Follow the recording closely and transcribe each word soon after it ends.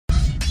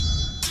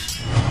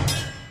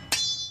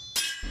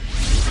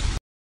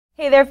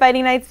Hey there,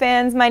 Fighting Knights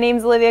fans. My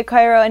name's Olivia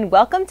Coiro, and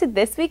welcome to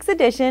this week's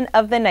edition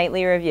of the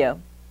Nightly Review.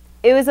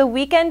 It was a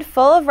weekend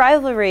full of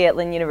rivalry at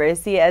Lynn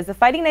University as the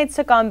Fighting Knights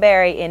took on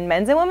Barry in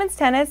men's and women's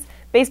tennis,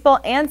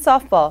 baseball, and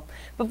softball.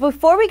 But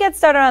before we get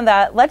started on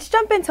that, let's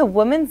jump into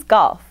women's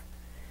golf.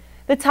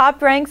 The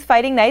top-ranked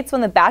Fighting Knights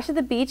won the Bash at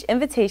the Beach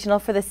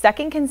Invitational for the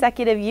second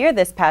consecutive year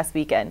this past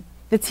weekend.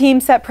 The team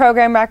set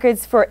program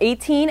records for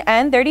 18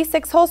 and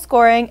 36-hole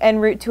scoring en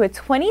route to a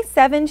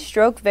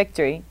 27-stroke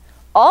victory.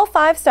 All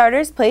 5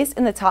 starters placed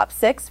in the top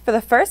 6 for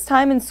the first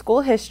time in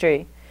school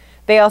history.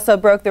 They also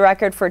broke the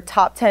record for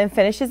top 10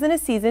 finishes in a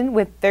season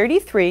with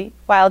 33,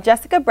 while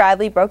Jessica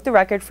Bradley broke the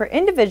record for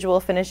individual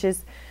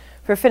finishes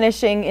for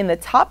finishing in the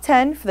top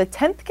 10 for the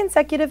 10th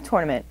consecutive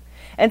tournament.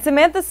 And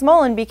Samantha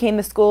Smolin became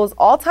the school's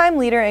all-time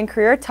leader in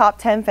career top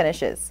 10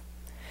 finishes.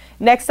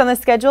 Next on the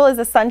schedule is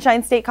the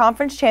Sunshine State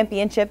Conference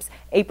Championships,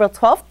 April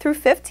 12th through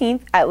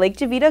 15th at Lake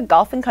Javita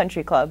Golf and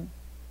Country Club.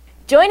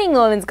 Joining the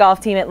women's golf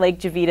team at Lake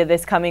Javita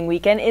this coming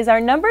weekend is our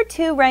number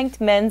 2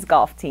 ranked men's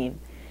golf team.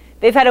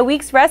 They've had a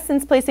week's rest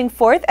since placing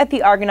 4th at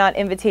the Argonaut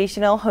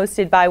Invitational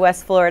hosted by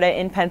West Florida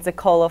in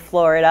Pensacola,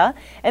 Florida,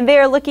 and they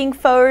are looking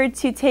forward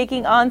to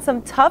taking on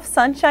some tough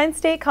Sunshine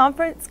State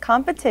Conference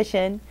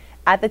competition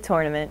at the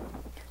tournament.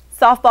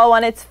 Softball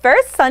won its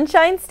first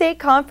Sunshine State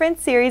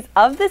Conference series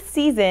of the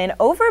season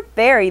over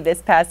Barry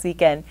this past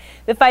weekend.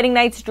 The Fighting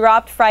Knights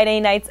dropped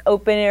Friday night's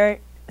opener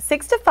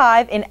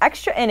 6-5 in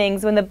extra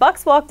innings when the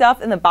Bucks walked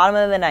off in the bottom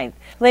of the 9th.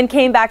 Lynn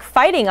came back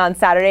fighting on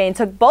Saturday and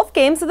took both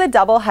games with a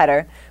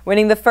doubleheader,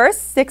 winning the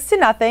first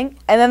 6-0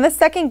 and then the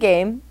second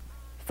game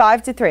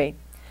 5-3.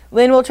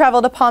 Lynn will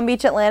travel to Palm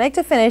Beach Atlantic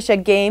to finish a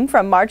game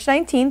from March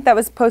 19th that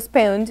was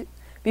postponed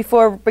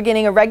before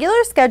beginning a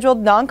regular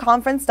scheduled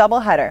non-conference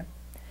doubleheader.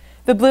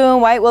 The Blue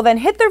and White will then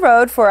hit the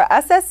road for a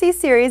SSC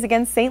series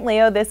against St.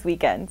 Leo this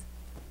weekend.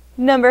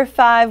 Number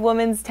 5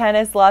 women's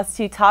tennis lost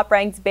to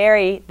top-ranked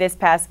Barry this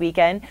past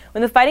weekend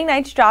when the Fighting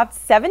Knights dropped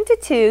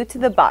 7-2 to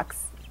the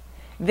Bucks.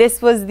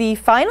 This was the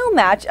final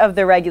match of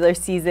the regular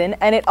season,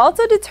 and it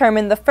also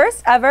determined the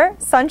first ever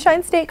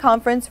Sunshine State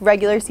Conference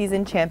regular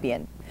season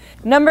champion.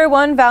 Number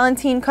 1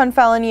 Valentine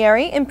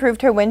Confalonieri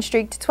improved her win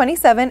streak to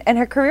 27 and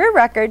her career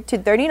record to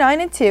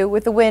 39-2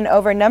 with a win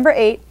over number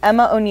 8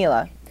 Emma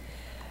O'Neila.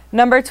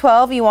 Number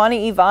 12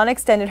 Ioana Yvonne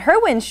extended her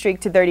win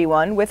streak to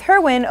 31 with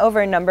her win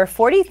over number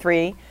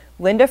 43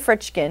 Linda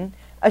Fritschkin,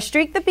 a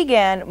streak that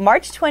began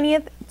March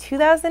 20th,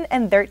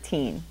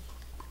 2013.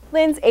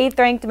 Lynn's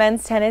 8th-ranked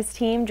men's tennis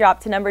team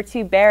dropped to number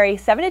 2 Barry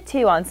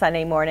 7-2 on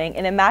Sunday morning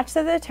in a match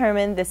that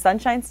determined the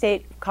Sunshine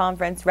State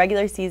Conference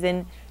regular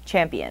season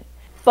champion.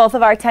 Both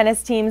of our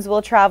tennis teams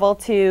will travel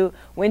to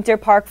Winter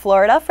Park,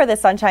 Florida for the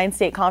Sunshine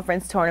State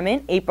Conference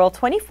tournament, April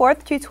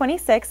 24th to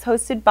 26th,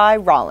 hosted by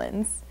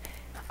Rollins.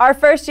 Our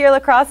first-year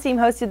lacrosse team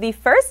hosted the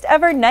first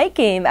ever night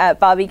game at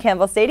Bobby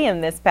Campbell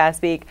Stadium this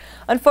past week.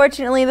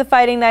 Unfortunately, the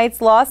Fighting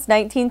Knights lost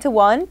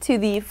 19-1 to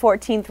the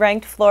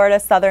 14th-ranked Florida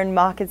Southern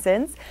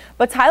Moccasins,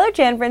 but Tyler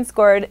Janvrin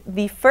scored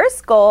the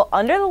first goal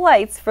under the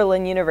lights for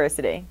Lynn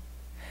University.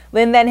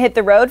 Lynn then hit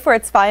the road for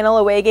its final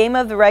away game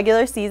of the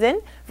regular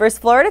season versus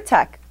Florida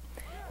Tech.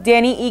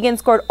 Danny Egan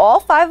scored all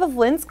 5 of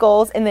Lynn's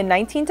goals in the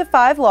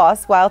 19-5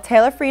 loss, while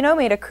Taylor Freno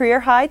made a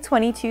career-high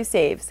 22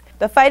 saves.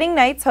 The Fighting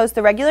Knights host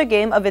the regular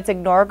game of its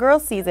inaugural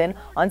season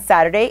on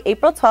Saturday,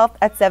 April 12th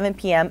at 7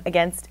 p.m.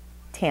 against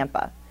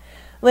Tampa.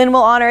 Lynn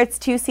will honor its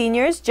 2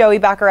 seniors, Joey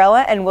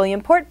Baccarella and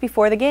William Port,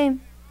 before the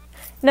game.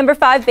 Number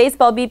 5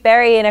 baseball beat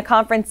Barry in a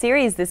conference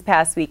series this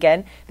past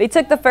weekend. They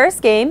took the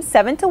first game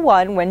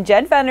 7-1 when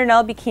Jed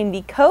Vandernell became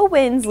the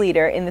co-wins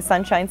leader in the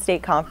Sunshine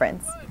State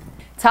Conference.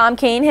 Tom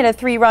Kane hit a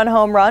 3-run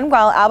home run,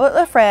 while Albert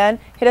LaFran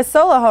hit a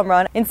solo home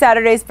run. In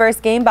Saturday's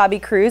first game, Bobby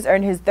Cruz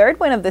earned his 3rd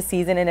win of the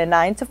season in a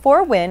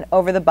 9-4 win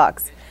over the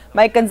Bucks.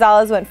 Mike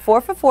Gonzalez went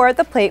 4 for 4 at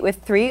the plate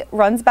with 3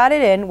 runs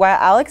batted in, while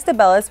Alex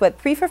DeBellis went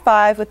 3 for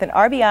 5 with an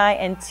RBI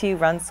and 2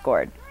 runs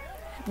scored.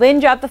 Lynn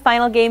dropped the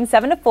final game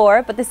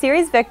 7-4, but the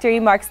series victory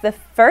marks the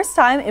first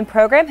time in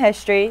program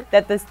history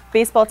that the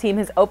baseball team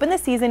has opened the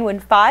season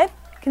with 5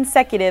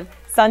 consecutive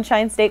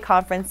Sunshine State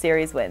Conference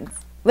Series wins.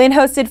 Lynn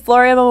hosted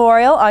Florida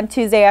Memorial on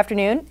Tuesday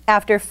afternoon.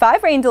 After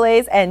 5 rain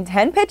delays and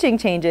 10 pitching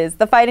changes,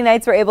 the Fighting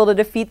Knights were able to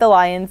defeat the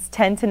Lions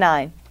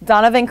 10-9.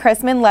 Donovan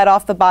Chrisman led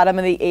off the bottom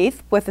of the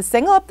 8th with a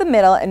single up the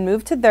middle and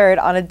moved to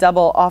 3rd on a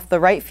double off the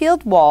right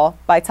field wall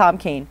by Tom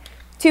Kane.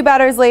 2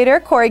 batters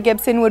later, Corey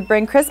Gibson would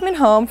bring Chrisman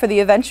home for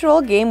the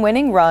eventual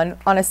game-winning run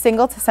on a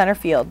single to center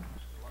field.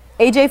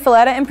 AJ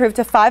Filetta improved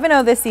to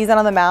 5-0 this season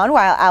on the mound,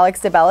 while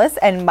Alex DeBellis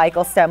and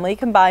Michael Stemley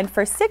combined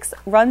for 6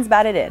 runs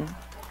batted in.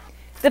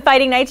 The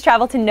Fighting Knights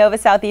travel to Nova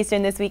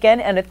Southeastern this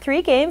weekend and a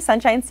 3-game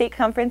Sunshine State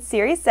Conference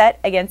series set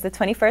against the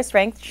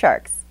 21st-ranked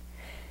Sharks.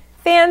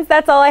 Fans,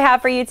 that's all I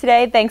have for you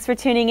today. Thanks for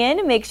tuning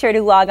in. Make sure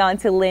to log on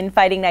to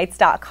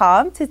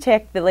lynnfightingknights.com to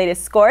check the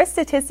latest scores,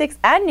 statistics,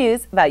 and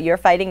news about your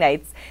Fighting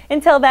Knights.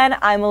 Until then,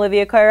 I'm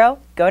Olivia Coiro.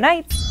 Go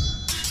Knights!